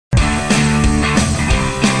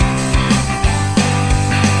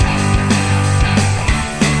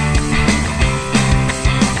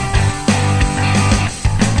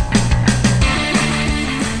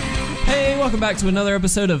back to another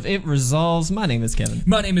episode of It Resolves. My name is Kevin.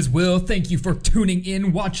 My name is Will. Thank you for tuning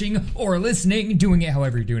in, watching, or listening, doing it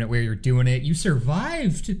however you're doing it, where you're doing it. You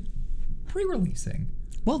survived pre-releasing.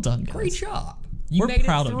 Well done, guys. Great job. You We're made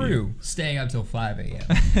proud it of through, you. staying up till 5 a.m.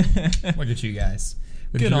 Look at you guys.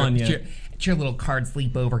 Good on you. It's your little card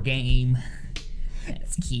sleepover game.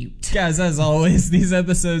 That's cute. Guys, as always, these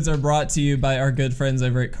episodes are brought to you by our good friends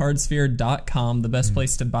over at cardsphere.com, the best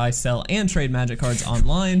place to buy, sell, and trade Magic cards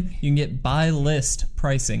online. You can get buy list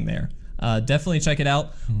pricing there. Definitely check it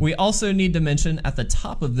out. We also need to mention at the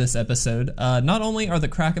top of this episode, not only are the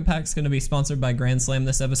Kraken Packs going to be sponsored by Grand Slam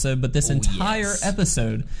this episode, but this entire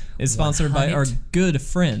episode is sponsored by our good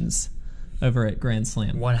friends over at Grand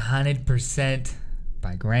Slam. 100%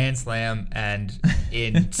 by Grand Slam, and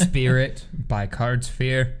in spirit by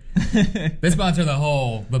Cardsphere. They sponsor the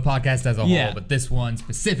podcast as a whole, but this one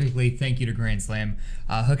specifically, thank you to Grand Slam,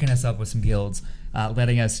 hooking us up with some guilds,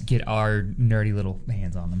 letting us get our nerdy little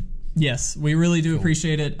hands on them. Yes, we really do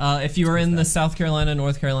appreciate it. If you are in the South Carolina,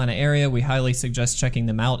 North Carolina area, we highly suggest checking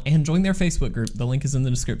them out and join their Facebook group. The link is in the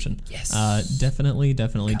description. Yes. Definitely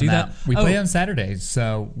do that. We play on Saturdays,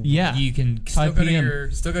 so you can still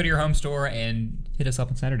go to your home store and hit us up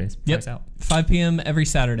on Saturdays. Yep. 5 p.m. every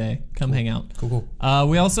Saturday. Come hang out. Cool.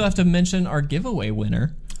 We also have to mention our giveaway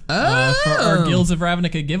winner for our Guilds of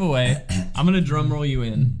Ravnica giveaway. I'm going to drum roll you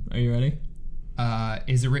in. Are you ready?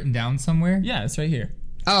 Is it written down somewhere? Yeah, it's right here.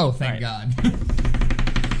 Oh, thank God.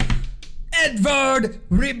 Edward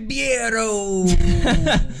Ribeiro.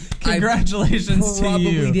 Congratulations to you. I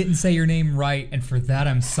probably didn't say your name right, and for that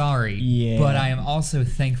I'm sorry. Yeah. But I am also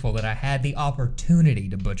thankful that I had the opportunity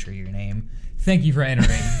to butcher your name. Thank you for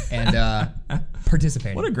entering and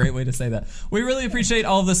participating. What a great way to say that. We really appreciate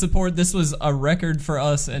all of the support. This was a record for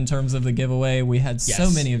us in terms of the giveaway. We had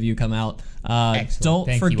so many of you come out.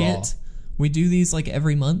 Don't forget, we do these like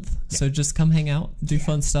every month, so just come hang out, do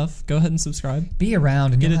fun stuff. Go ahead and subscribe. Be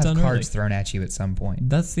around and get you'll it have done cards early. thrown at you at some point.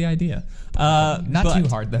 That's the idea. Not too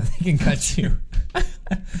hard, though. They can cut you.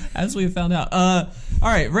 As we have found out. All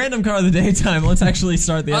right, random card of the day time. Let's actually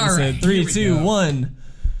start the episode. Right, 3, 2, 1.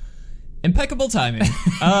 Impeccable timing.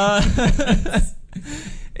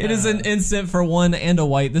 It is an instant for 1 and a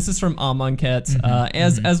white. This is from Amonkhet,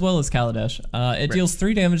 as well as Kaladesh. It deals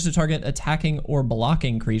 3 damage to target attacking or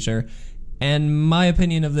blocking creature. And my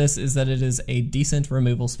opinion of this is that it is a decent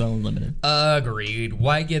removal spell in limited. Agreed.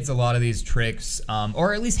 White gets a lot of these tricks,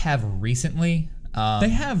 or at least have recently. They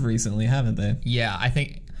have recently, haven't they? Yeah, I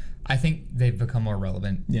think they've become more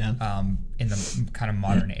relevant. Yeah. In the kind of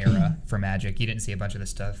modern era for Magic, you didn't see a bunch of this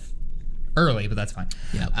stuff early, but that's fine.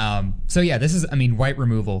 Yeah. So yeah, this is, white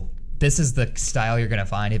removal. This is the style you're gonna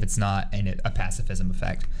find if it's not a pacifism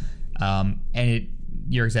effect. And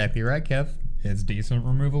you're exactly right, Kev. It's decent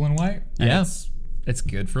removal in white. Yeah. It's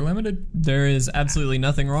good for limited. There is absolutely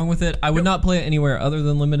nothing wrong with it. I would not play it anywhere other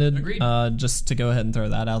than limited. Agreed. Just to go ahead and throw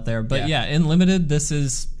that out there. But yeah, in limited, this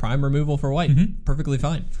is prime removal for white. Perfectly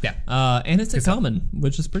fine. Yeah. And it's a common,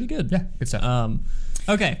 which is pretty good. Yeah, good stuff.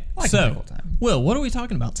 Okay, so, Will, what are we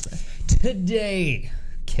talking about today? Today,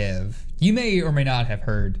 Kev, you may or may not have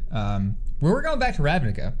heard, we're going back to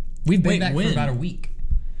Ravnica. We've been back for about a week.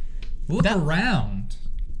 Look around.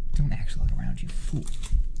 Don't actually look around, you fool.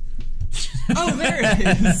 Oh, there it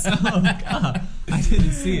is. Oh, God. I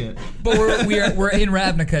didn't see it. But we're in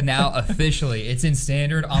Ravnica now officially. It's in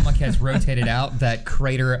standard. Amonkhet's rotated out. That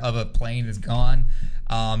crater of a plane is gone.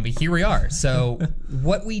 But here we are. So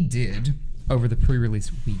what we did over the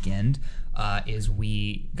pre-release weekend is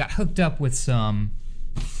we got hooked up with some...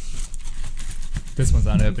 This one's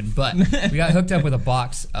unopened, but we got hooked up with a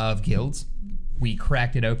box of guilds. We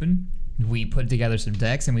cracked it open. We put together some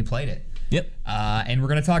decks and we played it. Yep. And we're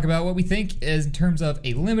going to talk about what we think is in terms of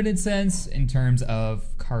a limited sense, in terms of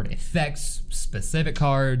card effects, specific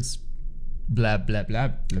cards, blah, blah, blah,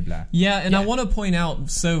 blah, blah. Yeah, and I want to point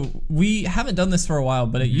out, so we haven't done this for a while,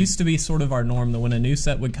 but it used to be sort of our norm that when a new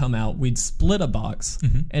set would come out, we'd split a box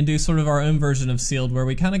and do sort of our own version of sealed, where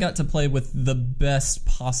we kind of got to play with the best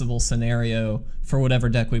possible scenario for whatever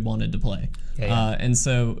deck we wanted to play. And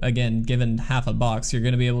so, again, given half a box, you're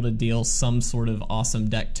going to be able to deal some sort of awesome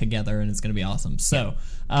deck together, and it's going to be awesome. So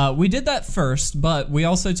we did that first, but we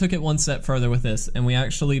also took it one step further with this, and we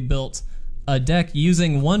actually built a deck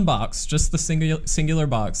using one box, just the singular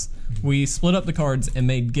box. We split up the cards and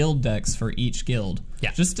made guild decks for each guild,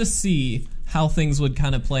 just to see how things would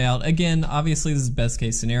kind of play out. Again, obviously this is best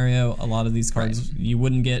case scenario. A lot of these cards, you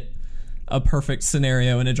wouldn't get a perfect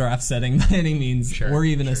scenario in a draft setting by any means, or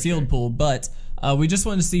even a sealed pool, but we just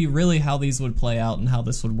wanted to see really how these would play out and how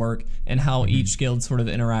this would work and how each guild sort of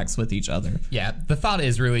interacts with each other. Yeah, the thought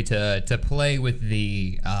is really to play with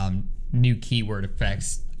the new keyword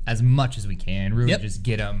effects as much as we can. Really just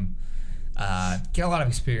get them, get a lot of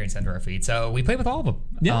experience under our feet. So we played with all of them.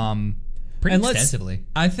 Yeah. Pretty extensively.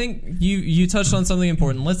 I think you touched on something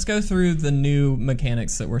important. Let's go through the new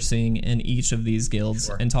mechanics that we're seeing in each of these guilds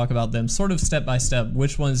and talk about them sort of step by step.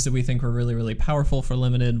 Which ones do we think were really, really powerful for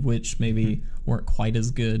limited, which maybe weren't quite as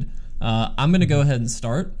good? I'm going to go ahead and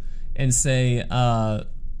start and say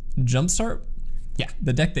Jumpstart. Yeah,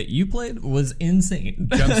 the deck that you played was insane.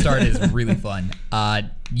 Jumpstart is really fun.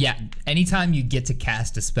 Yeah, anytime you get to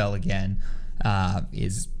cast a spell again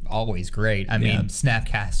is always great. I mean,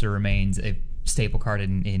 Snapcaster remains a staple card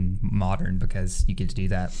in Modern because you get to do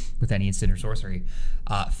that with any instant or sorcery.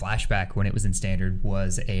 Flashback, when it was in Standard,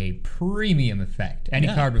 was a premium effect. Any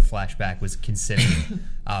card with Flashback was considered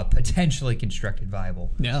potentially constructed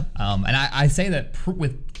viable. Yeah. And I say that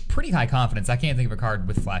with pretty high confidence. I can't think of a card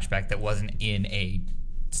with Flashback that wasn't in a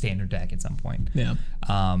Standard deck at some point. Yeah.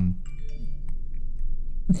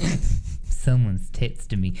 Someone's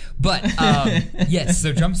texting me. But yes,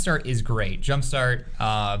 so Jumpstart is great. Jumpstart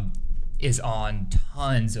is on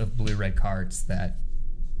tons of blue-red cards that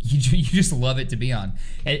you just love it to be on.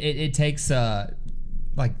 It takes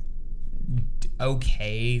like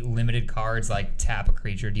okay limited cards, like tap a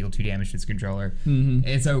creature, deal 2 damage to its controller.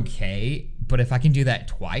 It's okay, but if I can do that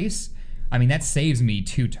twice, I mean, that saves me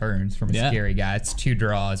 2 turns from a scary guy. It's 2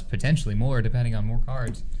 draws, potentially more, depending on more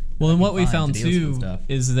cards. Well, and what we found too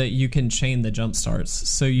is that you can chain the jump starts.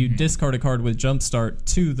 So you discard a card with jump start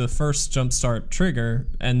to the first jump start trigger,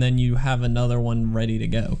 and then you have another one ready to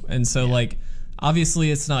go. And so, like,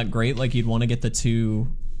 obviously, it's not great. Like, you'd want to get the two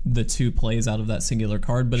plays out of that singular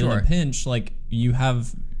card, but in a pinch, like, you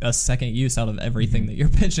have a second use out of everything that you're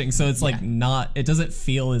pitching. So it's like it doesn't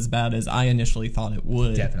feel as bad as I initially thought it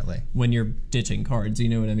would. Definitely. When you're ditching cards, you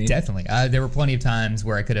know what I mean? Definitely. There were plenty of times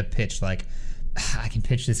where I could have pitched like, I can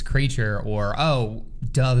pitch this creature, or oh,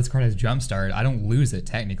 duh, this card has Jumpstart. I don't lose it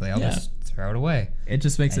technically. I'll just throw it away. It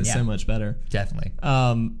just makes it so much better. Definitely.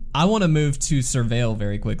 I want to move to Surveil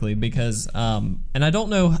very quickly because, and I don't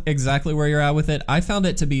know exactly where you're at with it. I found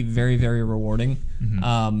it to be very, very rewarding.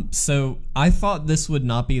 So I thought this would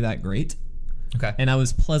not be that great. Okay. And I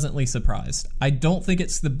was pleasantly surprised. I don't think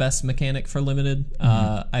it's the best mechanic for limited.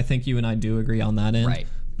 I think you and I do agree on that end. Right.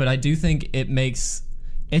 But I do think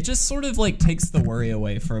it just sort of like takes the worry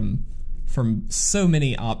away from so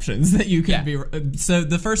many options that you can be. So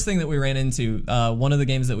the first thing that we ran into, one of the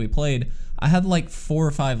games that we played, I had like 4 or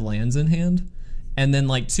 5 lands in hand, and then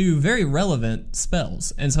like 2 very relevant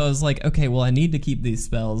spells. And so I was like, okay, well, I need to keep these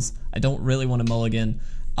spells. I don't really want to mulligan.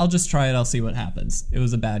 I'll just try it. I'll see what happens. It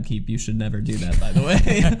was a bad keep. You should never do that, by the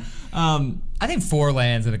way. I think 4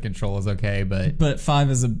 lands in a control is okay, but 5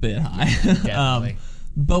 is a bit high. Definitely.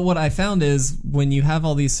 But what I found is when you have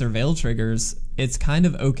all these Surveil triggers, it's kind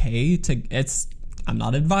of okay to. I'm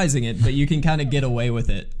not advising it, but you can kind of get away with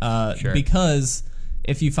it because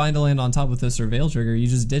if you find a land on top with a Surveil trigger, you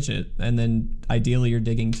just ditch it, and then ideally you're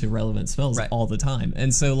digging to relevant spells all the time,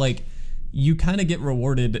 and so like you kind of get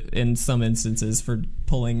rewarded in some instances for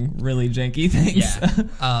pulling really janky things.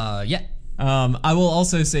 I will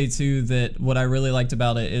also say, too, that what I really liked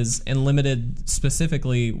about it is in Limited,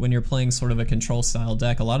 specifically, when you're playing sort of a control-style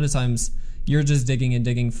deck, a lot of times you're just digging and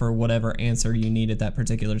digging for whatever answer you need at that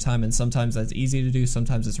particular time, and sometimes that's easy to do,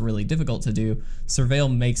 sometimes it's really difficult to do.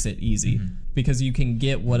 Surveil makes it easy, because you can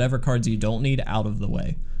get whatever cards you don't need out of the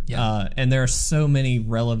way. And there are so many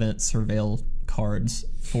relevant Surveil cards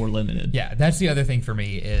for Limited. Yeah, that's the other thing for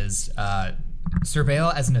me is...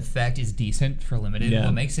 Surveil as an effect is decent for limited.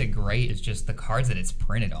 What makes it great is just the cards that it's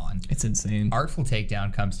printed on. It's insane. Artful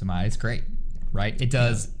Takedown comes to mind. It's great, right? It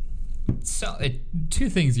does 2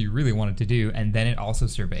 things you really want it to do, and then it also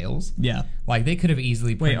surveils. Yeah. Like, they could have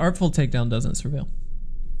easily... Wait, Artful Takedown doesn't surveil.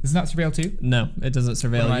 Is it not surveil too? No, it doesn't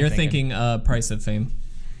surveil. You're thinking Price of Fame.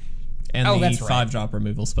 And the 5-drop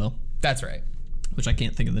removal spell. That's right. Which I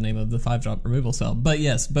can't think of the name of the 5-drop removal spell. But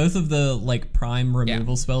yes, both of the like prime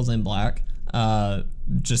removal spells in black...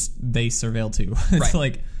 just they surveil too. It's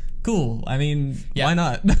like, cool. I mean, why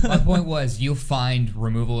not? My point was, you'll find black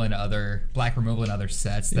removal in other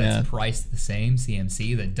sets that's priced the same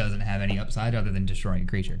CMC that doesn't have any upside other than destroying a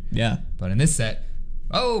creature. Yeah. But in this set,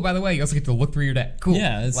 oh, by the way, you also get to look through your deck. Cool.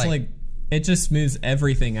 Yeah, it's like it just smooths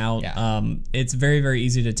everything out. Yeah. It's very, very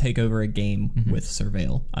easy to take over a game with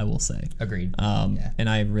Surveil, I will say. Agreed. And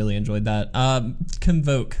I really enjoyed that.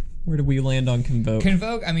 Convoke. Where do we land on Convoke?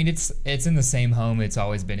 Convoke, I mean, it's in the same home it's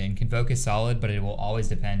always been in. Convoke is solid, but it will always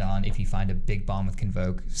depend on if you find a big bomb with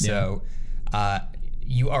Convoke. So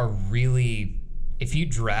you are really... If you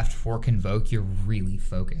draft for Convoke, you're really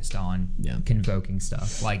focused on convoking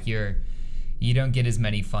stuff. Like, you're You don't get as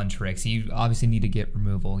many fun tricks. You obviously need to get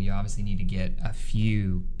removal. You obviously need to get a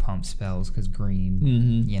few pump spells because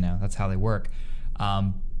green, that's how they work.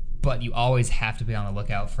 But you always have to be on the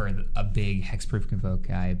lookout for a big hexproof Convoke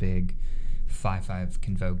guy, a big 5/5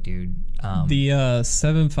 Convoke dude. The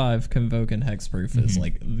 7/5 Convoke and hexproof is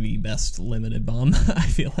like the best limited bomb. I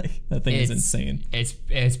feel like that thing is insane. It's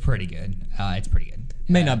pretty good. It's pretty good.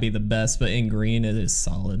 May not be the best, but in green it is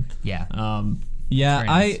solid. Yeah.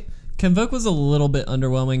 Convoke was a little bit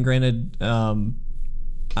underwhelming. Granted,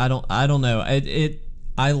 I don't know.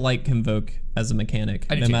 I like Convoke as a mechanic,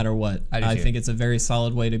 no matter what. I think it's a very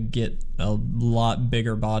solid way to get a lot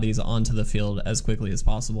bigger bodies onto the field as quickly as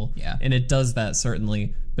possible. Yeah. And it does that,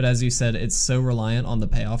 certainly. But as you said, it's so reliant on the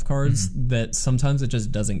payoff cards that sometimes it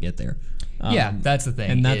just doesn't get there. Yeah, that's the thing.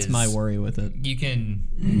 And that's my worry with it.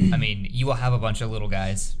 You will have a bunch of little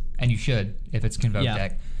guys, and you should if it's Convoke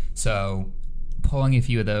deck. So pulling a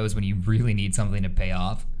few of those when you really need something to pay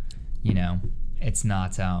off, it's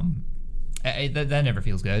not... that never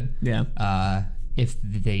feels good. Yeah.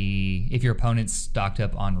 If your opponent's stocked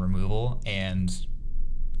up on removal and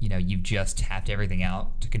you've just tapped everything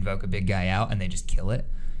out to Convoke a big guy out and they just kill it,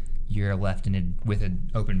 you're left with an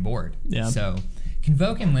open board. Yeah. So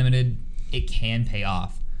Convoke in limited, it can pay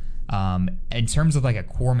off. In terms of like a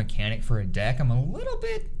core mechanic for a deck, I'm a little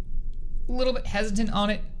bit hesitant on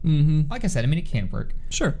it. Like I said, it can work.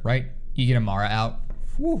 Sure. Right? You get Amara out.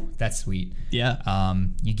 Whew, that's sweet. Yeah.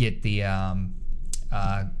 You get the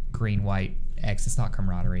green-white X. It's not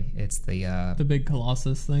camaraderie. It's the big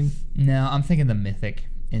Colossus thing. No, I'm thinking the mythic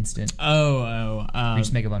instant. You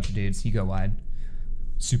just make a bunch of dudes. You go wide,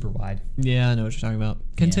 super wide. Yeah, I know what you're talking about.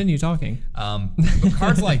 Continue talking. But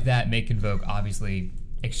cards like that make Convoke obviously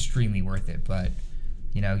extremely worth it. But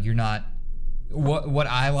you're not. What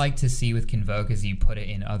I like to see with Convoke is you put it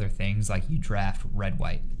in other things, like you draft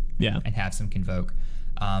red-white. Yeah. And have some Convoke.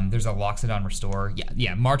 There's a Loxodon Restore.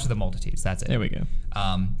 Yeah, March of the Multitudes. That's it. There we go.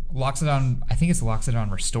 Loxodon, I think it's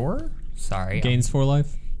Loxodon Restore. Sorry. Gains 4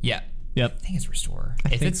 life? Yeah. Yep. I think it's Restore.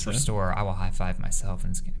 If it's Restore, I will high five myself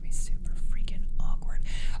and it's going to be super freaking awkward.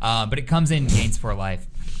 But it comes in, gains 4 life.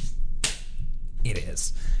 It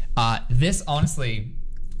is.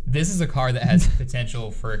 This is a card that has potential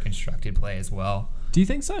for a constructed play as well. Do you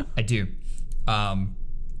think so? I do.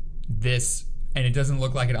 And it doesn't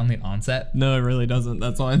look like it on the onset. No, it really doesn't.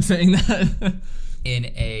 That's why I'm saying that.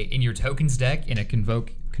 In your tokens deck, in a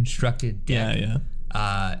Convoke constructed deck,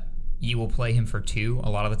 you will play him for 2 a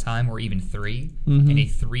lot of the time, or even 3. And a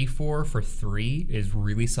 3/4 for 3 is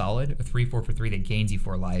really solid. A 3/4 for 3 that gains you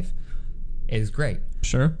 4 life is great.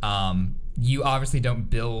 Sure. You obviously don't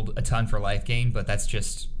build a ton for life gain, but that's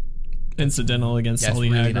just incidental against all the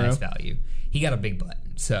really aggro. Nice value. He got a big butt,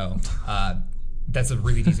 so that's a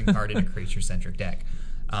really decent card in a creature-centric deck.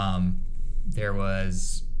 There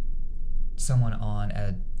was someone on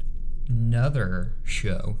another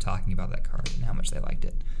show talking about that card and how much they liked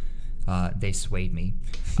it. They swayed me.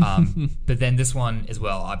 But then this one as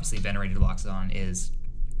well, obviously Venerated Loxodon is...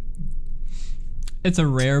 It's a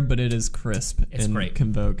rare, but it is crisp. It's great.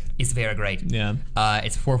 Convoke. It's very great. Yeah.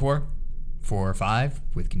 It's 4/4, 4/5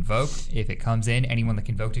 with Convoke. If it comes in, anyone that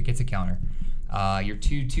Convoked it gets a counter. Your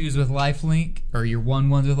 2/2s with lifelink, or your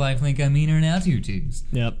 1/1s with lifelink, are now 2/2s.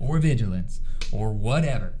 Yep. Or vigilance, or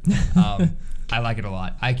whatever. I like it a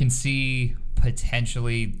lot. I can see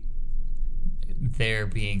potentially there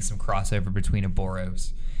being some crossover between a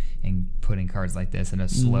Boros and putting cards like this in a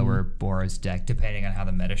slower Boros deck, depending on how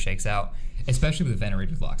the meta shakes out. Especially with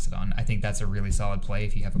Venerated Loxodon. I think that's a really solid play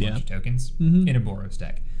if you have a bunch of tokens in a Boros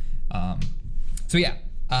deck.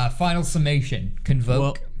 Final summation.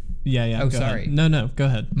 Convoke. Well, yeah. Oh, sorry. Ahead. No, go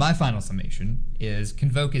ahead. My final summation is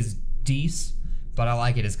Convoke is decent, but I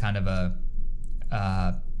like it as kind of a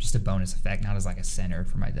just a bonus effect, not as like a center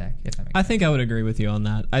for my deck. If that makes sense. I think I would agree with you on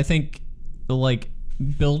that. I think like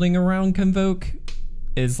building around Convoke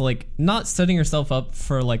is like not setting yourself up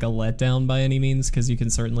for like a letdown by any means, because you can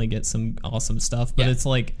certainly get some awesome stuff, but it's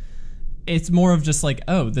like it's more of just like,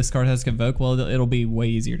 oh, this card has Convoke, well, it'll be way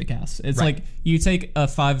easier to cast. It's like you take a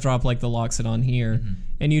 5-drop like the Loxodon here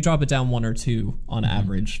and you drop it down 1 or 2 on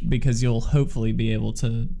average, because you'll hopefully be able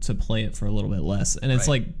to play it for a little bit less, and it's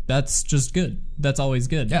like that's just good. That's always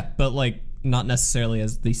good. But like not necessarily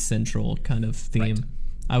as the central kind of theme.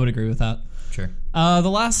 I would agree with that. Sure. The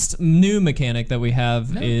last new mechanic that we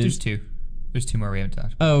have is... There's 2. There's 2 more we haven't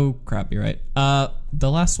talked about. Oh, crap, you're right.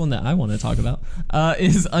 The last one that I want to talk about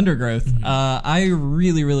is Undergrowth. I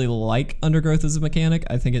really, really like Undergrowth as a mechanic.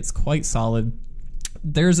 I think it's quite solid.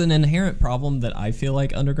 There's an inherent problem that I feel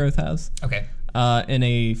like Undergrowth has. Okay. In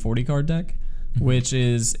a 40-card deck. which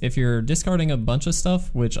is if you're discarding a bunch of stuff,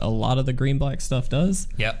 which a lot of the green-black stuff does,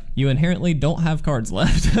 you inherently don't have cards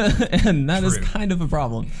left, and that is kind of a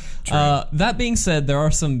problem. That being said, there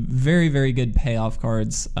are some very, very good payoff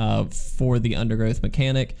cards for the Undergrowth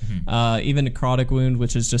mechanic. Even Necrotic Wound,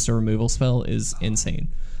 which is just a removal spell, is insane.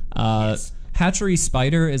 Hatchery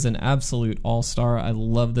Spider is an absolute all-star. I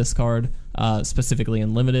love this card, specifically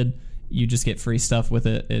in Limited. You just get free stuff with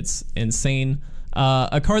it. It's insane.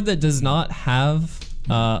 A card that does not have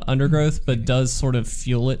Undergrowth, but does sort of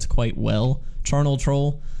fuel it quite well, Charnel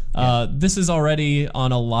Troll. This is already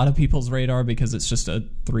on a lot of people's radar because it's just a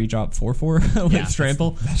 3-drop 4/4 with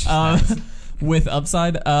Trample. With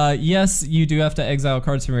upside. Yes, you do have to exile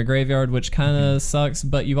cards from your graveyard, which kind of sucks,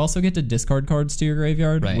 but you also get to discard cards to your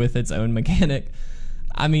graveyard with its own mechanic.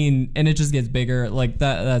 I mean, and it just gets bigger. Like,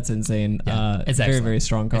 that's insane. It's very, very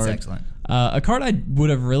strong card. It's excellent. A card I would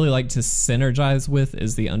have really liked to synergize with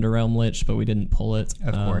is the Underrealm Lich, but we didn't pull it,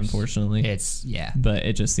 of course. Unfortunately. But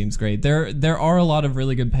it just seems great. There are a lot of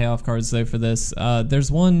really good payoff cards, though, for this.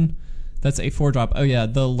 There's one that's a 4-drop. Oh, yeah,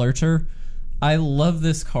 the Lurcher. I love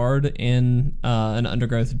this card in an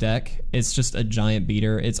Undergrowth deck. It's just a giant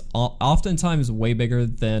beater. It's oftentimes way bigger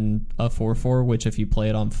than a 4/4, which if you play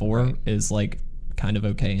it on 4 is like kind of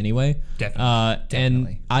okay anyway. Definitely.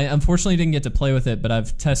 And I unfortunately didn't get to play with it, but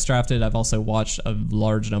I've test drafted. I've also watched a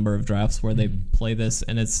large number of drafts where they play this,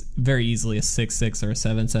 and it's very easily a 6/6 or a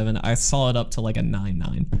 7/7. I saw it up to like a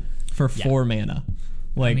 9/9 for 4 mana.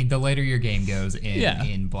 Like, I mean, the later your game goes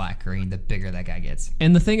in black-green, the bigger that guy gets.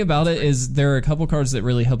 And the thing about it is there are a couple cards that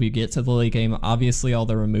really help you get to the late game. Obviously, all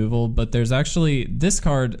the removal, but there's actually this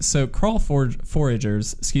card. So, Crawl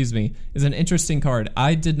Foragers, is an interesting card.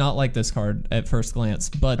 I did not like this card at first glance,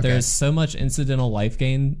 but there's so much incidental life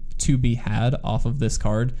gain to be had off of this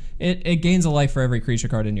card. It gains a life for every creature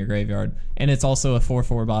card in your graveyard, and it's also a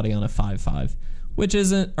 4/4 body on a 5/5, which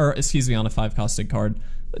isn't, or excuse me, on a 5-costed card.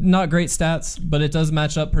 Not great stats, but it does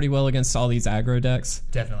match up pretty well against all these aggro decks.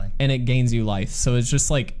 Definitely. And it gains you life. So it's just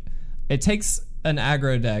like, it takes an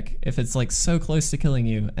aggro deck if it's like so close to killing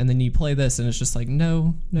you, and then you play this and it's just like,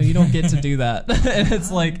 no, you don't get to do that. And it's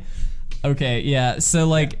like, okay, yeah. So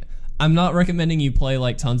like, I'm not recommending you play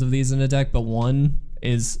like tons of these in a deck, but 1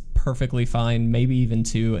 is perfectly fine, maybe even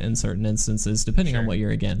 2 in certain instances, depending on what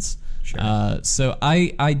you're against. So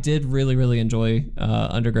I did really, really enjoy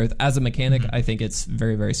Undergrowth as a mechanic. I think it's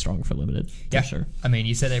very, very strong for Limited. For sure. I mean,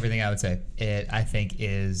 you said everything I would say. It, I think,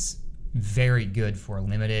 is very good for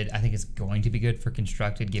Limited. I think it's going to be good for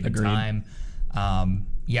Constructed given time.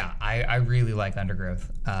 I really like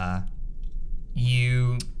Undergrowth.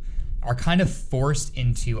 You are kind of forced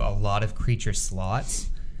into a lot of creature slots.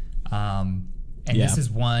 And this is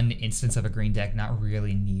one instance of a green deck not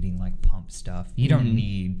really needing like pump stuff. You don't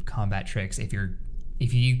need combat tricks if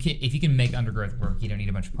you can make Undergrowth work. You don't need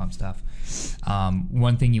a bunch of pump stuff.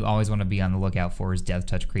 One thing you always want to be on the lookout for is Death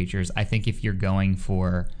Touch creatures. I think if you're going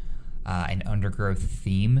for an Undergrowth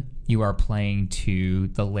theme, you are playing to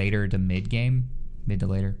the later to mid game, mid to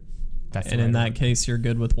later. And in that case, you're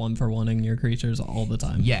good with 1-for-1ing your creatures all the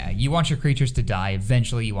time. Yeah, you want your creatures to die.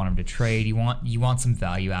 Eventually, you want them to trade. You want some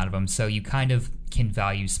value out of them, so you kind of can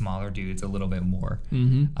value smaller dudes a little bit more.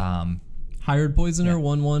 Hired Poisoner,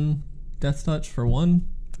 1/1 Death Touch for 1.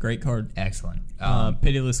 Great card. Excellent.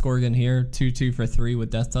 Pitiless Gorgon here, 2/2 for 3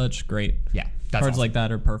 with Death Touch. Great. Yeah, cards awesome. Like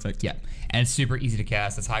that are perfect. Yeah, and it's super easy to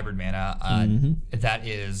cast. It's hybrid mana. That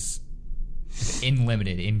is in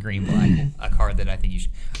Limited, in green black, a card that I think you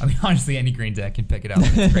should. I mean, honestly, any green deck can pick it up.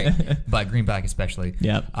 It's great, but green black especially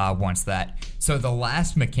wants that. So the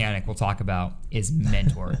last mechanic we'll talk about is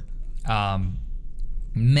Mentor.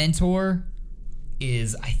 Mentor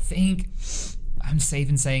is, I think, I'm safe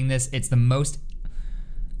in saying this. It's the most.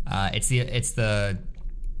 It's the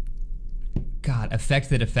effect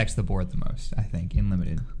that affects the board the most. I think in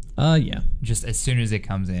Limited. Just as soon as it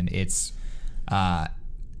comes in, it's.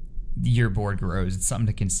 Your board grows. It's something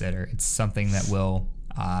to consider. It's something that will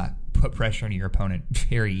put pressure on your opponent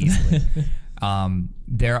very easily.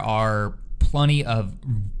 There are plenty of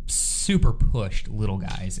super pushed little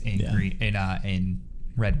guys in green, in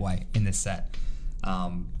red white in this set.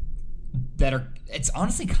 It's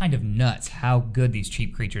honestly kind of nuts how good these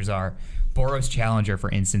cheap creatures are. Boros Challenger, for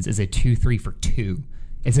instance, is a 2/3 for 2.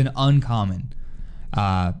 It's an uncommon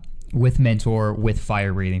with Mentor with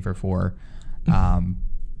Fire Breathing for 4.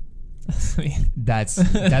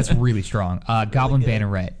 That's really strong. Goblin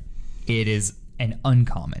Banneret, it is an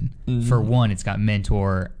uncommon. For 1, it's got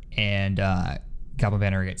Mentor, and Goblin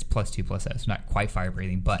Banneret gets +2/+S. Not quite Fire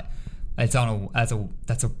Breathing, but it's on that's a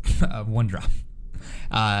 1-drop.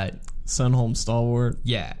 Sunholm Stalwart.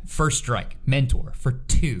 Yeah, First Strike Mentor for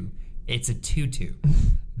 2 it's a 2/2.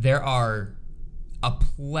 There are a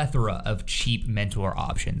plethora of cheap mentor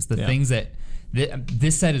options. The things that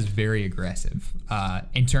this set is very aggressive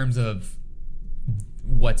in terms of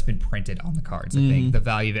what's been printed on the cards. I think the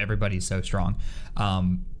value of everybody is so strong.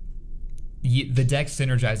 The deck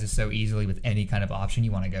synergizes so easily with any kind of option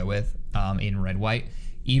you want to go with in red-white.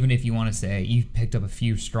 Even if you want to say you picked up a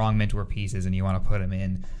few strong mentor pieces and you want to put them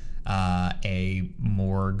in a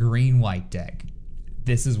more green-white deck,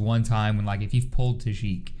 this is one time when, like, if you've pulled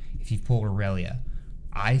Tajik, if you've pulled Aurelia,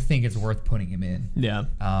 I think it's worth putting him in. Yeah.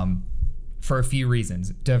 For a few reasons.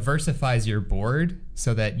 Diversifies your board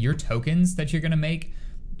so that your tokens that you're going to make,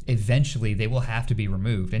 eventually they will have to be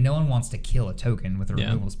removed, and no one wants to kill a token with a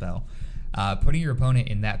removal spell. Putting your opponent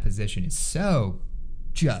in that position is so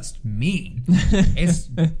just mean. It's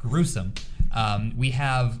gruesome. We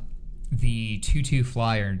have the 2/2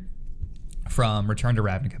 flyer from Return to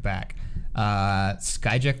Ravnica back.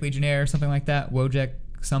 Skyjack Legionnaire or something like that. Wojek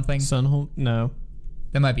something. Sunholm? No.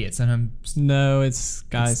 That might be it. Sunholm. No, it's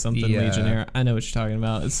Sky something Legionnaire. I know what you're talking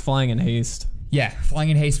about. It's Flying in Haste. Yeah, Flying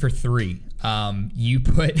in Haste for 3. You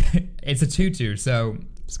put... it's a 2/2, so...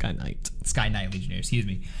 Sky Knight Legionnaire, excuse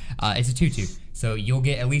me. It's a 2/2. So you'll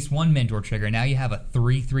get at least one mentor trigger. Now you have a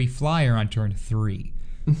 3/3 flyer on turn 3.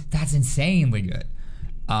 That's insanely good.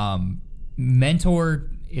 Mentor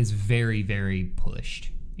is very, very pushed,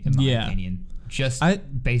 in my opinion. Just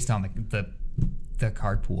based on the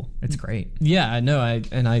card pool. It's great. Yeah, no,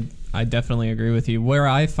 I definitely agree with you. Where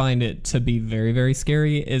I find it to be very, very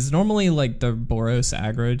scary is normally like the Boros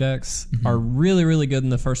aggro decks are really, really good in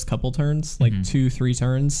the first couple turns, like 2-3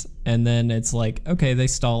 turns, and then it's like, okay, they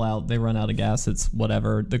stall out, they run out of gas, it's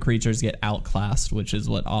whatever. The creatures get outclassed, which is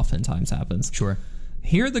what oftentimes happens. Sure.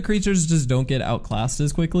 Here, the creatures just don't get outclassed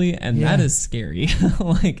as quickly, and that is scary.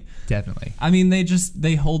 Like, definitely. I mean,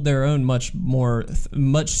 they hold their own much more.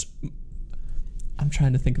 I'm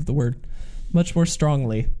trying to think of the word. Much more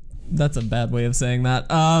strongly. That's a bad way of saying that.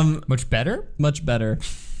 Much better? Much better.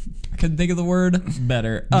 I couldn't think of the word.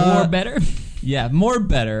 Better. More better? Yeah, more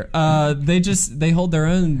better. They hold their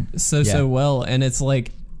own so well, and it's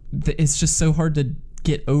like it's just so hard to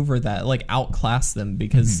get over that, like outclass them,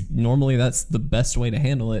 because normally that's the best way to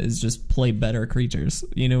handle it is just play better creatures.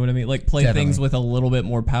 You know what I mean? Like play things with a little bit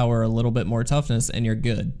more power, a little bit more toughness, and you're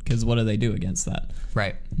good. Because what do they do against that?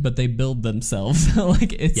 Right. But they build themselves.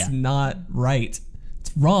 Like it's not right.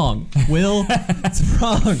 It's wrong. Will, it's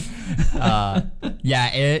wrong.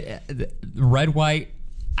 Red white.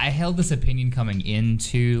 I held this opinion coming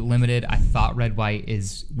into Limited. I thought red white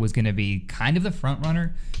was going to be kind of the front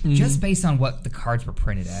runner, just based on what the cards were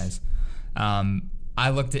printed as. I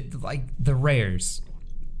looked at like the rares.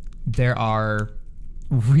 There are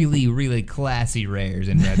really, really classy rares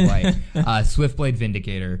in red white. Swiftblade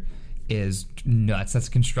Vindicator is nuts. That's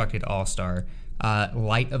constructed all-star.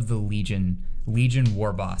 Light of the Legion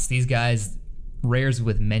War Boss. These guys, rares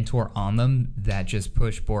with mentor on them that just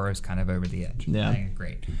push Boros kind of over the edge. Yeah. I think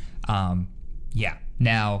great.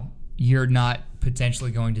 Now you're not potentially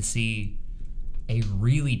going to see a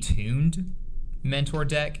really tuned mentor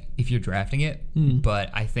deck if you're drafting it, but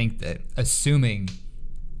I think that assuming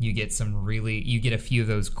you get a few of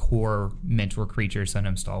those core mentor creatures,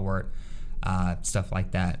 Sunham Stalwart, stuff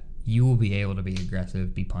like that, you will be able to be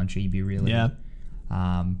aggressive, be punchy, be really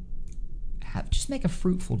just make a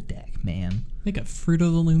fruitful deck, man. Make a Fruit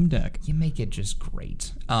of the Loom deck. You make it just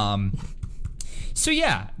great. So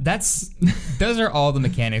yeah, those are all the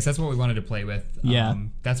mechanics. That's what we wanted to play with.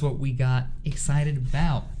 That's what we got excited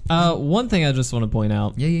about. One thing I just want to point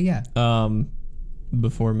out.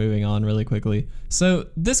 Before moving on really quickly. So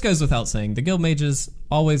this goes without saying. The Guild Mages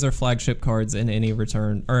always are flagship cards in any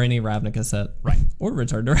Return or any Ravnica set. Right. Or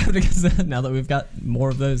Return to Ravnica set, now that we've got more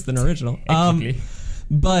of those than original.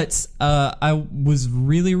 But I was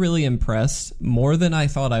really, really impressed, more than I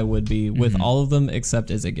thought I would be, with all of them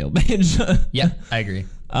except as a Guild Mage. Yeah, I agree.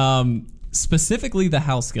 Specifically, the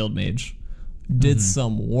House Guild Mage did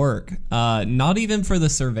some work. Not even for the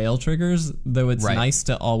Surveil triggers, though it's nice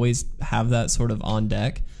to always have that sort of on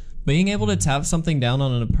deck. Being able to tap something down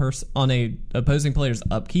on a opposing player's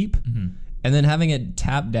upkeep, and then having it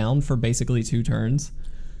tap down for basically 2 turns.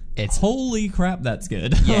 It's holy crap, that's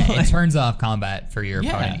good. Yeah, it turns off combat for your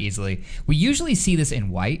opponent easily. We usually see this in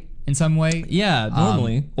white in some way. Yeah,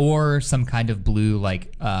 normally. Or some kind of blue,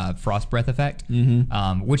 like Frost Breath effect,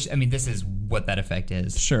 which, I mean, this is what that effect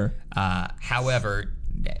is. Sure. However,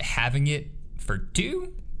 having it for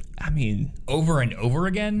 2, I mean, over and over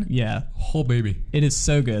again. Yeah. Oh, baby. It is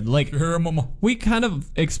so good. Like, we kind of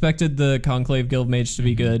expected the Conclave Guildmage to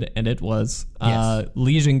be good, and it was. Yes.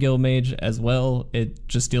 Legion Guildmage as well. It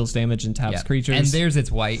just deals damage and taps creatures. And there's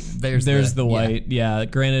its white. There's the white. Yeah.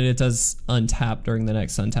 Granted, it does untap during the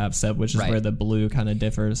next untap step, which is where the blue kind of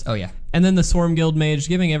differs. Oh, yeah. And then the Swarm Guildmage,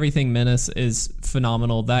 giving everything Menace is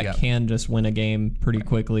phenomenal. That can just win a game pretty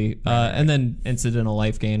quickly. And then Incidental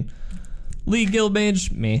Life Gain. League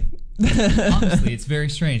Guildmage, me. Honestly, it's very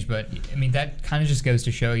strange, but I mean that kind of just goes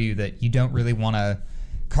to show you that you don't really want to.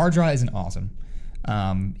 Card draw isn't awesome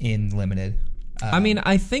in limited. I mean,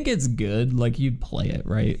 I think it's good. Like you'd play it,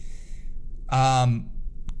 right?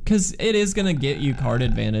 Because it is gonna get you card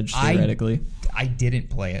advantage theoretically. I didn't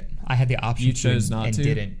play it. I had the option. You chose not and to,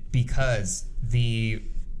 didn't because the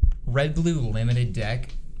red-blue limited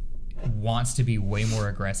deck wants to be way more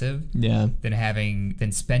aggressive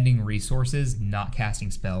than spending resources not casting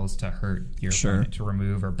spells to hurt your opponent to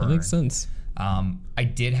remove or burn. That makes sense. I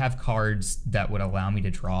did have cards that would allow me to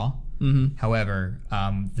draw. However,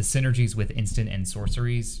 the synergies with instant and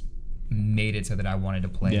sorceries made it so that I wanted to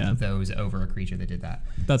play those over a creature that did that.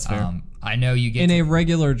 That's fair. I know you get in a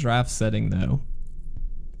regular draft setting though.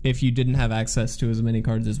 If you didn't have access to as many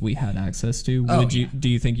cards as we had access to, do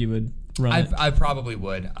you think you would run it? I probably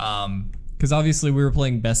would. Because obviously we were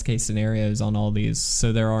playing best case scenarios on all these,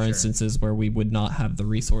 so there are instances where we would not have the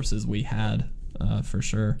resources we had, for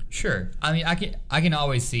sure. Sure. I mean, I can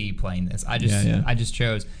always see you playing this. I just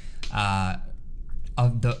chose a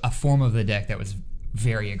form of the deck that was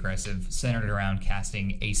very aggressive, centered around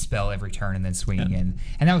casting a spell every turn and then swinging in,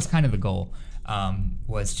 and that was kind of the goal.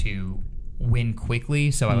 Was to win quickly,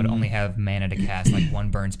 so I would only have mana to cast like one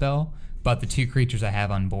burn spell. But the two creatures I have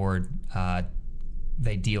on board,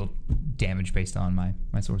 they deal damage based on my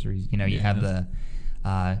sorceries. You know, you have the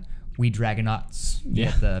Weed Dragonauts. You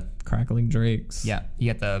have the Crackling Drakes. Yeah,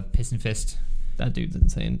 you got the Piston Fist. That dude's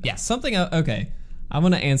insane. Yeah. Okay. I'm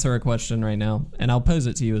going to answer a question right now, and I'll pose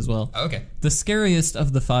it to you as well. Okay. The scariest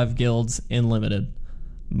of the 5 guilds in Limited.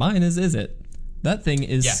 Mine is it. That thing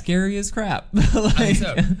is scary as crap. I mean,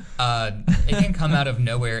 so, it can come out of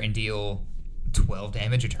nowhere and deal 12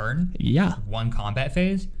 damage a turn. Yeah. One combat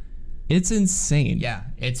phase. It's insane. Yeah,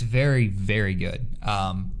 it's very, very good.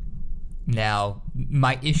 Now,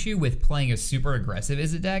 my issue with playing a super aggressive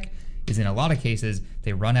Izzet deck is in a lot of cases,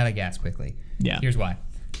 they run out of gas quickly. Yeah. Here's why.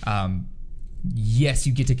 Yes,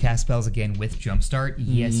 you get to cast spells again with Jumpstart.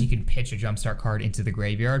 Yes, you can pitch a Jumpstart card into the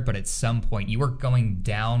graveyard, but at some point, you are going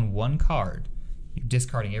down one card. You're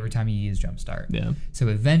discarding every time you use Jumpstart. Yeah. So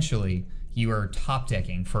eventually, you are top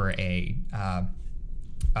decking for a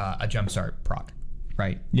Jumpstart proc,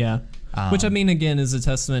 right? Yeah. Which, I mean, again, is a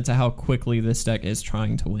testament to how quickly this deck is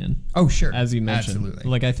trying to win. Oh, sure. As you mentioned.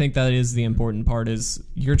 Absolutely. Like, I think that is the important part is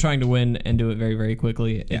you're trying to win and do it very, very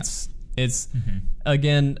quickly. It's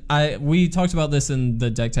again, we talked about this in the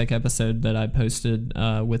Deck Tech episode that I posted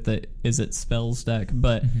with the Izzet Spells deck,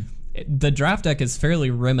 but the draft deck is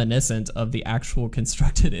fairly reminiscent of the actual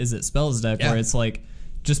constructed Izzet Spells deck, where it's like,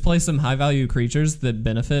 just play some high-value creatures that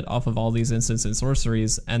benefit off of all these instants and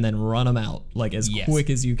sorceries, and then run them out like as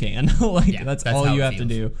quick as you can. That's all you have to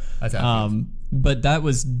do. That's how it feels. But that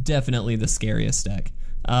was definitely the scariest deck.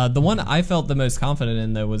 The one I felt the most confident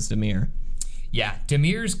in, though, was Dimir. Yeah,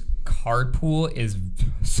 Dimir's card pool is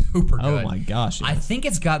super good. Oh my gosh! Yes. I think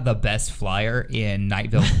it's got the best flyer in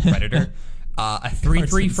Nightville Predator. A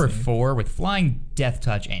 3/3 for 4 with Flying, Death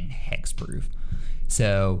Touch, and Hexproof.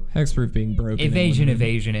 So Hexproof being broken.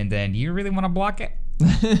 Evasion, and then you really want to block it?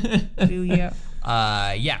 Do you?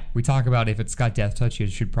 Yeah. We talk about if it's got Death Touch, you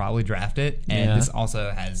should probably draft it. And this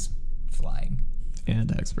also has Flying. And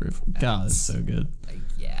Hexproof. God, it's so good.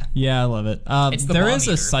 Yeah, I love it. There is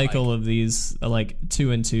a cycle of these, like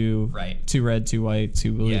 2 and 2, right? 2 red, 2 white,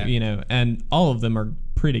 2 blue. You know, and all of them are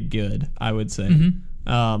pretty good, I would say.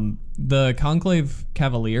 The Conclave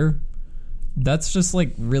Cavalier, that's just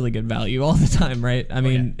like really good value all the time, right? I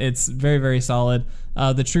mean, it's very, very solid.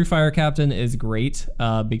 The True Fire Captain is great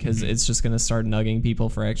because it's just going to start nugging people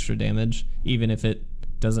for extra damage, even if it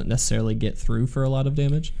doesn't necessarily get through for a lot of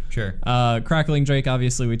damage. Sure. Crackling Drake,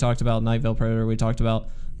 obviously, we talked about. Nightvale Predator, we talked about.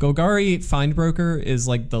 Golgari Findbroker is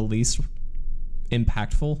like the least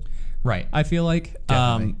impactful. Right. I feel like.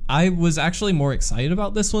 I was actually more excited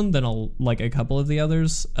about this one than a couple of the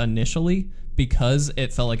others initially because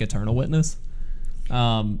it felt like Eternal Witness.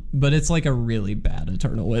 But it's like a really bad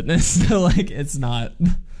Eternal Witness. Like, it's not...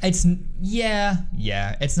 It's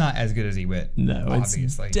not as good as Ewit. No,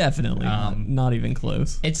 obviously. It's definitely not even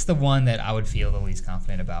close. It's the one that I would feel the least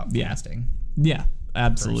confident about casting. Yeah,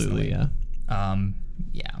 absolutely, personally.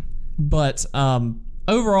 yeah. But,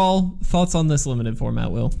 overall, thoughts on this limited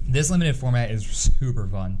format, Will? This limited format is super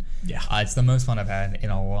fun. Yeah. It's the most fun I've had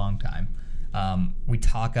in a long time. We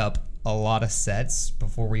talk up a lot of sets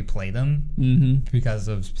before we play them because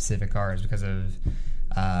of specific cards, because of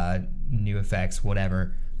new effects,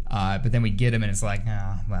 whatever. But then we get them and it's like,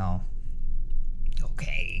 well,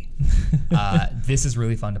 okay. This is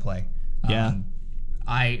really fun to play. Yeah.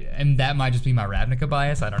 And that might just be my Ravnica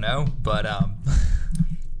bias, I don't know. But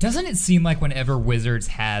doesn't it seem like whenever Wizards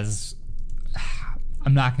has,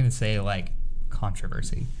 I'm not going to say like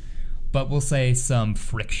controversy, but we'll say some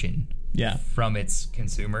friction from its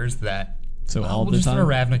consumers that all we'll the just time throw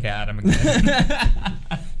Ravnica at them again.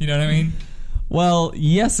 You know what I mean? Well,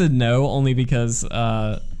 yes and no, only because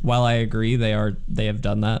while I agree they have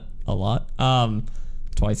done that a lot,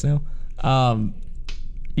 twice now.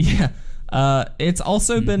 It's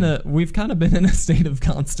also been we've kind of been in a state of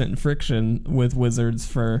constant friction with Wizards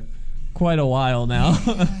for quite a while now.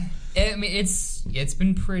 I mean, it's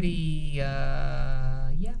been pretty.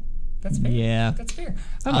 That's fair. Yeah, that's fair.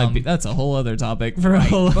 That's a whole other topic for a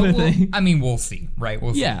whole other thing. I mean, we'll see, right?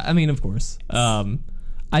 We'll see. Yeah, I mean, of course.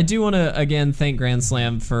 I do want to, again, thank Grand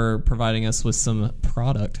Slam for providing us with some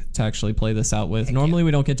product to actually play this out with. Normally,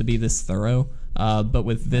 we don't get to be this thorough, but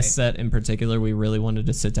with this set in particular, we really wanted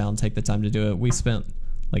to sit down and take the time to do it. We spent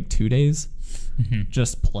like 2 days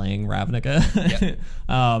just playing Ravnica.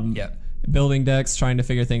 Building decks, trying to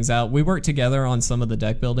figure things out. We worked together on some of the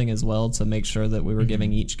deck building as well to make sure that we were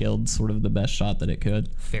giving each guild sort of the best shot that it could.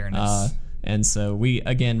 Fairness. And so we,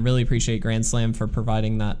 again, really appreciate Grand Slam for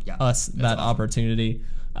providing that awesome. Opportunity.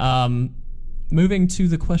 Moving to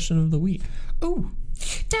the question of the week. Ooh.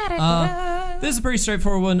 This is a pretty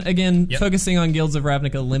straightforward one. Again, focusing on Guilds of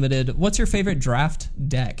Ravnica Limited. What's your favorite draft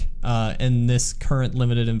deck in this current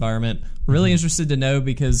limited environment? Really interested to know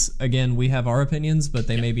because, again, we have our opinions, but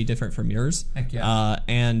they may be different from yours. Heck yeah.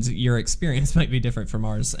 And your experience might be different from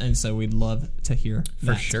ours. And so we'd love to hear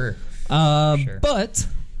For sure. But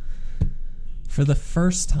for the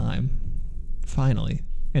first time, finally,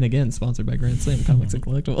 and again, sponsored by Grand Slam Comics and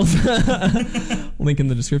Collectibles. Link in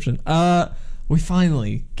the description. We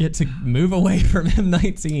finally get to move away from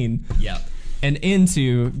M19 and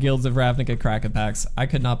into Guilds of Ravnica Crack-A-Packs. I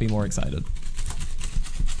could not be more excited.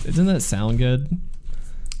 Doesn't that sound good?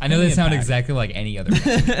 I know they sound exactly like any other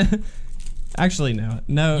pack. Actually, no.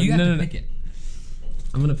 You have to pick it.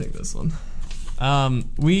 I'm going to pick this one.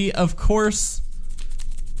 We, of course...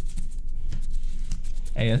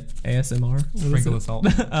 ASMR? Sprinkle of salt.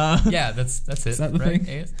 Yeah, that's it. Is that the thing?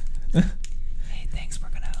 Hey, thanks. We're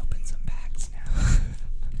going to open some packs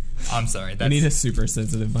now. I'm sorry. I need a super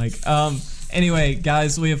sensitive mic. Anyway,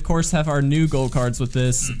 guys, we of course have our new gold cards with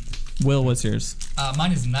this. Will, what's yours?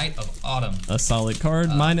 Mine is Knight of Autumn. A solid card.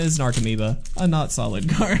 Mine is Narcomoeba. A not solid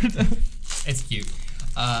card. It's cute.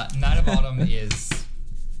 Knight of Autumn is,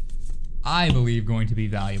 I believe, going to be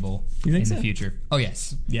valuable in the future. Oh,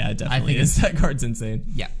 yes. Yeah, it definitely is. That card's insane.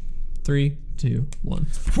 Yeah. 3, 2, 1.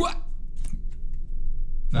 What?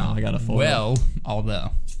 Oh, I got a full. Well, although.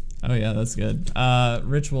 Oh, yeah, that's good.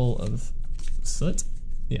 Ritual of Soot?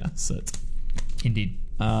 Yeah, Soot. Indeed.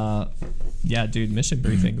 Yeah, dude, mission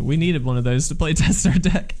briefing. We needed one of those to play test our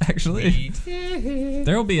deck, actually.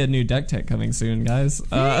 There will be a new deck tech coming soon, guys.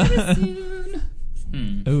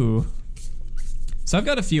 Ooh. So I've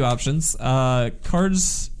got a few options.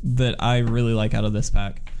 Cards that I really like out of this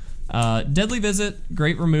pack. Deadly Visit,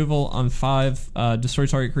 great removal on 5. Destroy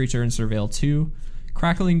target creature and surveil 2.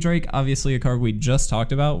 Crackling Drake, obviously a card we just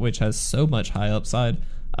talked about, which has so much high upside.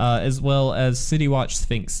 As well as City Watch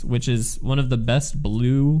Sphinx, which is one of the best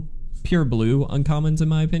pure blue uncommons in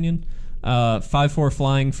my opinion. 5/4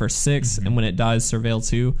 flying for 6, and when it dies, surveil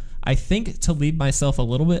 2. I think to leave myself a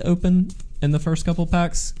little bit open in the first couple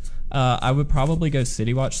packs, I would probably go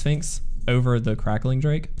City Watch Sphinx over the Crackling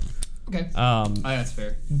Drake. Okay. That's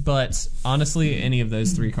fair. But honestly, any of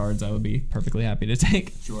those 3 cards I would be perfectly happy to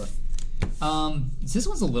take. Sure. This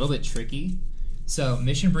one's a little bit tricky. So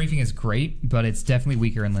mission briefing is great, but it's definitely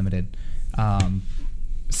weaker and limited.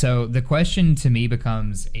 So the question to me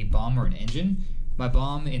becomes a bomb or an engine. My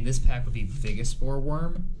bomb in this pack would be Vigospore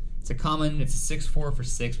Worm. It's a common. It's a 6/4 for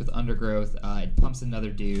 6 with undergrowth. It pumps another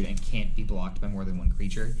dude and can't be blocked by more than one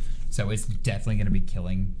creature. So it's definitely going to be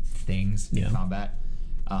killing things in combat.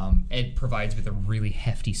 It provides with a really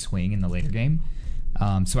hefty swing in the later game.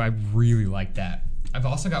 So I really like that. I've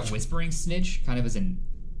also got Whispering Snitch, kind of as an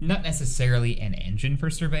not necessarily an engine for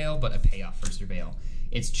surveil, but a payoff for surveil.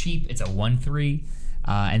 It's cheap. It's a 1/3.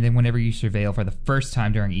 And then whenever you surveil for the first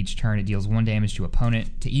time during each turn, it deals 1 damage to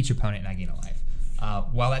each opponent, and I gain a life.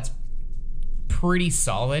 While that's pretty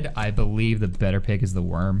solid, I believe the better pick is the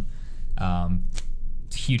Worm.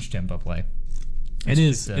 huge tempo play. It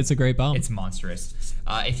is. It's a great bomb. It's monstrous.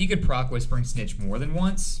 If you could proc Whispering Snitch more than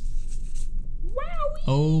once, wowie.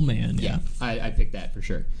 Oh man, yeah. I picked that for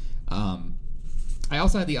sure. I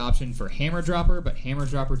also had the option for Hammer Dropper, but Hammer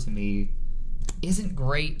Dropper to me isn't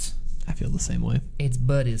great. I feel the same way. It's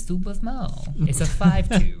super small. It's a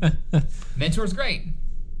 5/2. Mentor's great,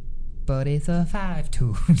 but it's a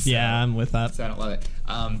 5/2. So, yeah, I'm with that. So I don't love it.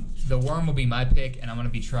 The Worm will be my pick, and I'm going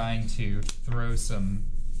to be trying to throw some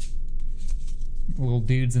little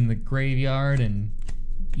dudes in the graveyard and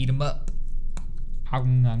eat them up.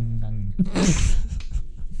 On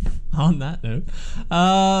that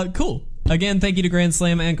note, cool. Again, thank you to Grand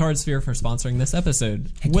Slam and Cardsphere for sponsoring this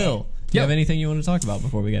episode. Will, do you have anything you want to talk about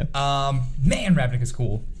before we go? Man, Ravnica is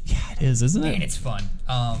cool. Yeah, it is, isn't it? Man, it's fun.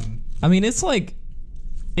 I mean, it's like,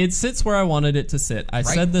 it sits where I wanted it to sit. I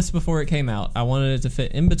said this before it came out. I wanted it to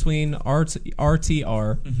fit in between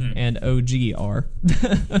RTR and OGR.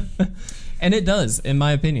 And it does, in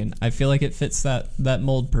my opinion. I feel like it fits that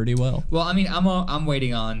mold pretty well. Well, I mean, I'm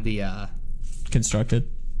waiting on the Constructed.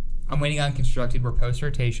 I'm waiting on Constructed. We're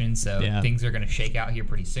post-rotation, so things are going to shake out here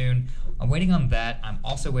pretty soon. I'm waiting on that. I'm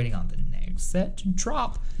also waiting on the next set to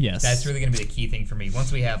drop. Yes. That's really going to be the key thing for me.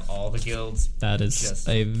 Once we have all the guilds. That is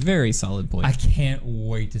a very solid point. I can't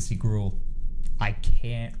wait to see Gruul. I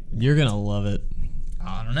can't. You're going to love it.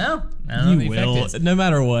 I don't know. I don't know you will. No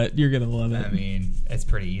matter what, you're going to love it. I mean, it's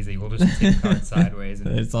pretty easy. We'll just take the card sideways.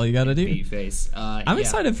 And that's all you got to do. Beat face. I'm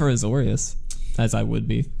excited for Azorius, as I would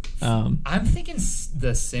be. I'm thinking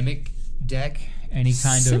the Simic deck. Any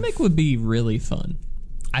kind of Simic would be really fun.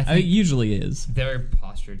 I think it usually is. They're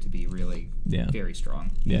postured to be really very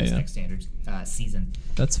strong in this next standard season.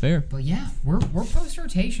 That's fair. But yeah, we're post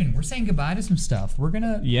rotation. We're saying goodbye to some stuff. We're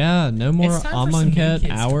gonna no more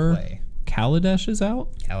Amonkhet. Kaladesh is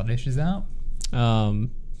out. Kaladesh is out. A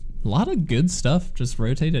lot of good stuff just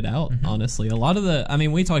rotated out, honestly. A lot of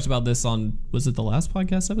we talked about this on, was it the last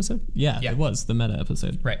podcast episode? Yeah, it was, the meta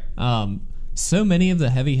episode. Right. So many of the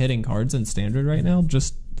heavy-hitting cards in Standard right now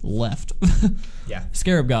just left.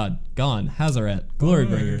 Scarab God, gone. Hazaret,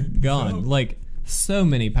 Glorybringer, gone. Like, so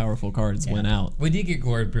many powerful cards went out. We did get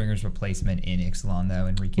Glorybringer's replacement in Ixalan, though,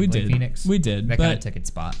 in Rekindling Phoenix. We did. That kind of took its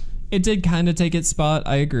spot. It did kind of take its spot,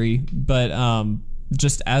 I agree. But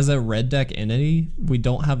just as a red deck entity, we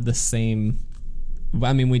don't have the same...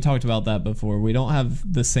 I mean, we talked about that before. We don't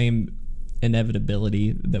have the same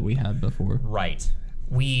inevitability that we had before. Right.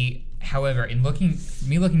 However, in looking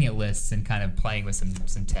at lists and kind of playing with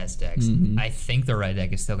some test decks, I think the red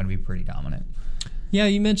deck is still going to be pretty dominant. Yeah,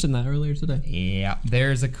 you mentioned that earlier today. Yeah,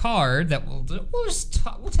 there's a card that we'll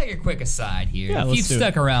take a quick aside here. Yeah, if you've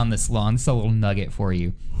stuck around this long, it's a little nugget for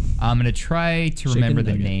you. I'm gonna try to remember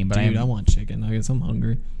the name, but I want chicken nuggets. I'm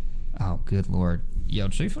hungry. Oh, good lord. Yo,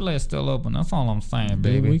 Chick-fil-A is still open. That's all I'm saying,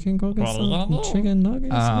 baby. We can go get some chicken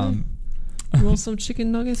nuggets, man. You want some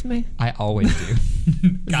chicken nuggets, man? I always do.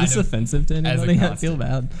 Is this offensive to anybody? I feel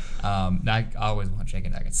bad. I always want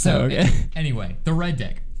chicken nuggets. So, anyway, the red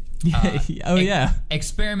deck.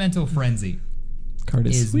 Experimental Frenzy card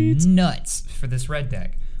is sweet. Nuts for this red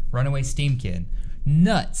deck. Runaway Steamkin,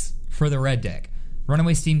 nuts for the red deck.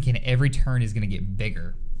 Runaway Steamkin every turn is going to get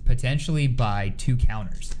bigger, potentially by 2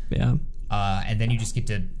 counters. Yeah. And then you just get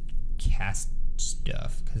to cast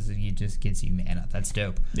stuff because it just gets you mana. That's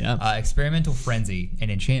dope. Yeah. Experimental Frenzy,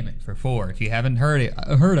 an enchantment for 4. If you haven't heard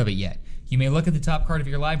of it yet, you may look at the top card of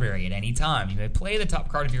your library at any time. You may play the top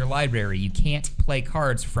card of your library. You can't play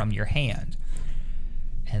cards from your hand.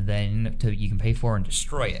 And then you can pay 4 and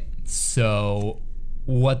destroy it. So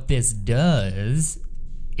what this does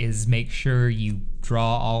is make sure you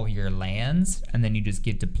draw all your lands, and then you just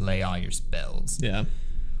get to play all your spells. Yeah.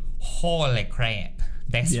 Holy crap.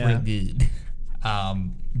 That's real good.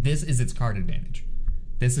 This is its card advantage.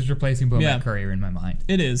 This is replacing Bowmat Courier in my mind.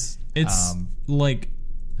 It is. It's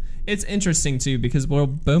it's interesting too because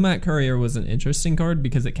Bowmat Courier was an interesting card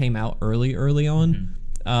because it came out early on,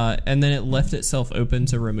 and then it left itself open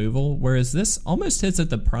to removal. Whereas this almost hits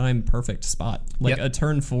at the prime perfect spot, like a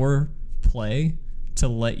turn 4 play to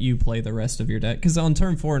let you play the rest of your deck. Because on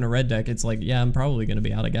turn 4 in a red deck, it's like, I'm probably going to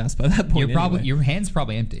be out of gas by that point. Your hand's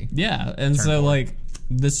probably empty. Yeah, and so 4.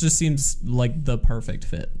 This just seems like the perfect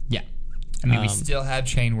fit. Yeah, I mean we still have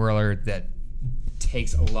Chain Whirler that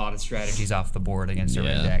takes a lot of strategies off the board against a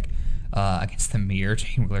red deck. Against the mirror,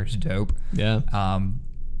 Chain Whirler's dope. Yeah. And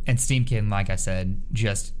Steamkin, like I said,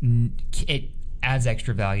 it adds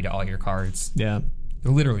extra value to all your cards. Yeah.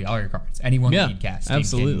 Literally all your cards. Anyone that need cast. Steamkin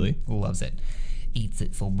absolutely loves it. Eats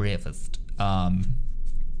it for breakfast. I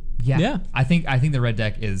think the red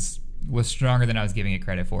deck was stronger than I was giving it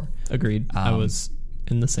credit for. Agreed. I was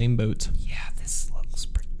in the same boat. Yeah, this looks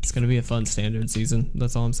It's going to be a fun standard season.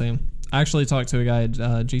 That's all I'm saying. I actually talked to a guy at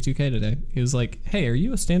G2K today. He was like, hey, are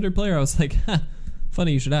you a standard player? I was like,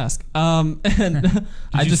 funny you should ask. And Did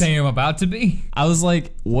you say I'm about to be? I was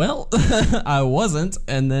like, well, I wasn't.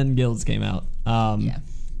 And then Guilds came out.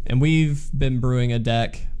 And we've been brewing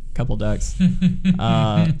a couple decks.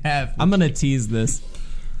 I'm going to tease this.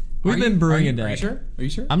 We've been brewing a deck. Are you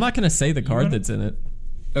sure? I'm not going to say the card that's in it.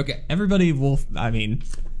 Okay. Everybody will,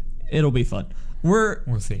 it'll be fun.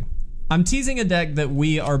 We'll see. I'm teasing a deck that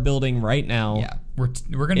we are building right now. Yeah, we're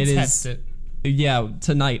going to test it. Yeah,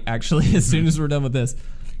 tonight, actually, as soon as we're done with this.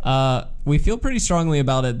 We feel pretty strongly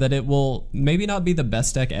about it that it will maybe not be the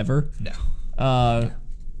best deck ever. No.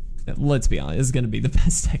 Let's be honest, it's going to be the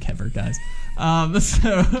best deck ever, guys.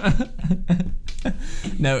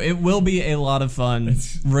 No, it will be a lot of fun,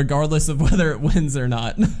 regardless of whether it wins or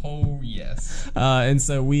not. Oh, yes. And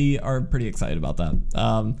so we are pretty excited about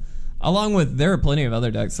that. Along with, there are plenty of other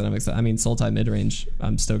decks that I'm excited. I mean, Sultai midrange,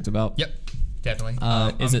 I'm stoked about. Yep, definitely.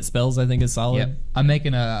 Is it spells? I think is solid. Yep. I'm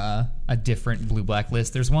making a different blue-black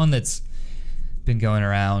list. There's one that's been going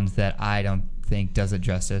around that I don't think does it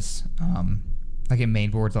justice. Like it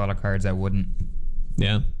main boards a lot of cards I wouldn't.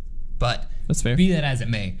 Yeah, but that's fair. Be that as it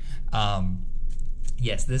may,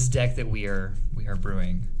 yes, this deck that we are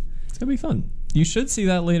brewing, it's gonna be fun. You should see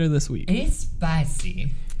that later this week. It's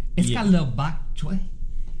spicy. It's got a little bok choy.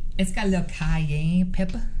 It's got a little cayenne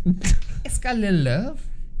pepper. It's got a little love.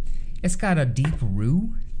 It's got a deep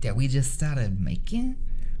roux that we just started making.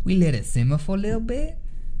 We let it simmer for a little bit.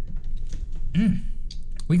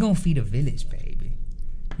 We gonna feed a village, baby.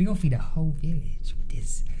 We gonna feed a whole village with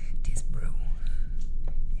this brew.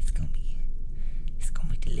 It's gonna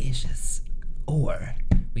be delicious. Or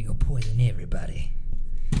we gonna poison everybody,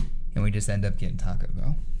 and we just end up getting Taco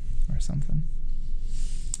Bell or something.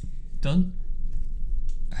 Done.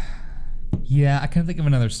 Yeah, I couldn't think of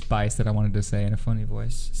another spice that I wanted to say in a funny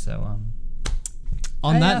voice. So,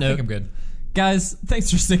 on that note, I think I'm good. Guys, thanks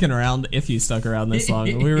for sticking around. If you stuck around this long,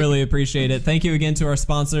 we really appreciate it. Thank you again to our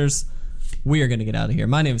sponsors. We are going to get out of here.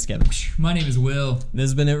 My name is Kevin. My name is Will. This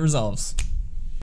has been It Resolves.